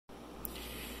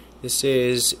This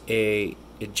is a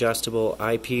adjustable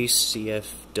eyepiece,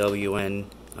 CFWN.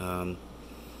 You can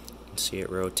see it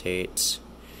rotates.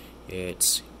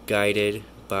 It's guided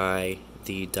by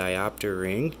the diopter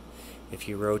ring. If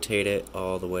you rotate it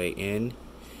all the way in,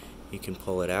 you can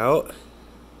pull it out.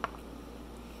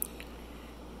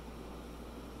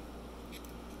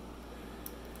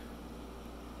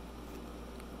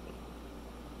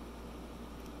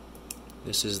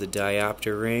 This is the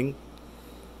diopter ring.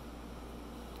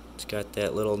 It's got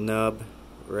that little nub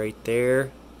right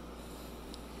there.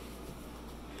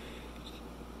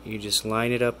 You just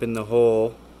line it up in the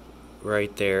hole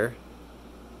right there.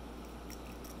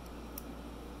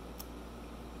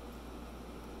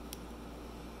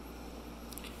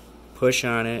 Push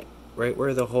on it right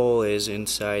where the hole is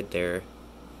inside there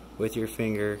with your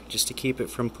finger, just to keep it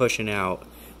from pushing out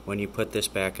when you put this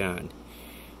back on.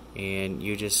 And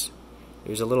you just,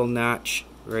 there's a little notch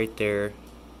right there.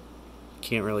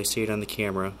 Can't really see it on the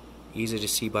camera, easy to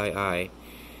see by eye,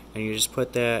 and you just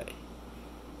put that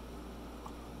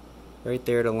right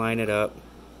there to line it up.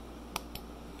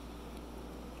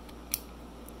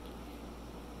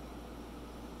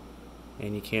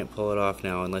 And you can't pull it off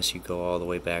now unless you go all the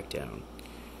way back down.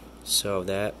 So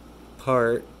that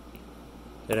part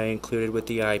that I included with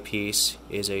the eyepiece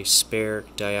is a spare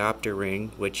diopter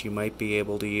ring, which you might be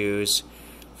able to use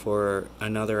for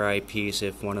another eyepiece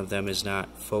if one of them is not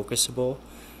focusable,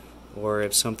 or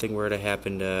if something were to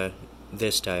happen to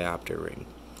this diopter ring.